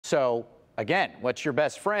So again, what's your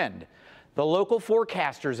best friend? The local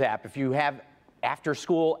forecasters app. If you have after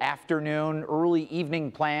school, afternoon, early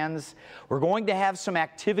evening plans, we're going to have some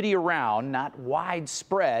activity around, not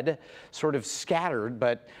widespread, sort of scattered,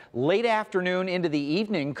 but late afternoon into the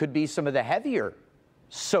evening could be some of the heavier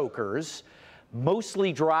soakers.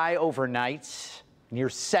 Mostly dry overnights, near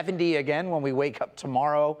 70 again when we wake up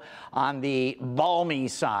tomorrow on the balmy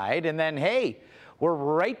side. And then, hey, we're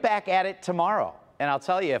right back at it tomorrow. And I'll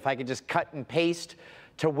tell you, if I could just cut and paste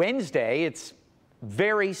to Wednesday, it's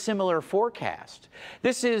very similar forecast.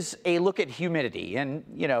 This is a look at humidity, and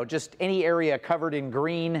just any area covered in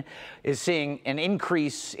green is seeing an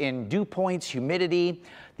increase in dew points, humidity,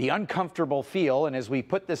 the uncomfortable feel. And as we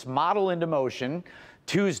put this model into motion,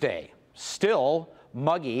 Tuesday, still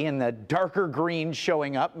muggy, and the darker greens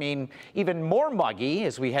showing up mean even more muggy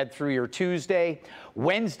as we head through your Tuesday.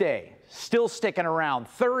 Wednesday, still sticking around.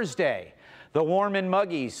 Thursday, the warm and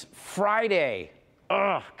muggies. Friday,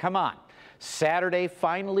 come on. Saturday,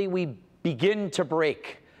 finally, we begin to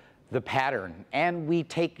break the pattern, and we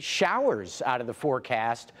take showers out of the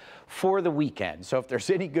forecast for the weekend. So if there's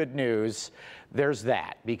any good news, there's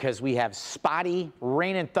that, because we have spotty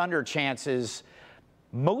rain and thunder chances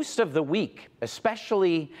most of the week,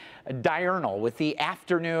 especially diurnal. With the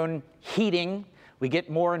afternoon heating, we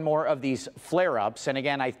get more and more of these flare-ups. And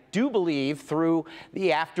again, I do believe through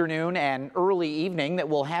the afternoon and early evening that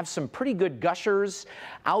we'll have some pretty good gushers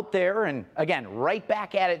out there. And again, right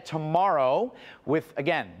back at it tomorrow with,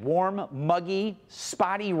 again, warm, muggy,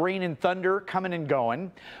 spotty rain and thunder coming and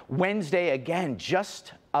going. Wednesday, again,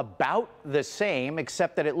 just about the same,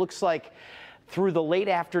 except that it looks like through the late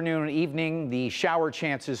afternoon and evening, the shower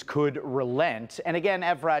chances could relent. And again,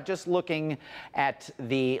 Evra, just looking at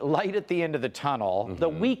the light at the end of the tunnel, the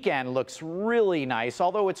weekend looks really nice.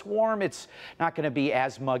 Although it's warm, it's not going to be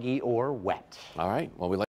as muggy or wet. All right. Well, we like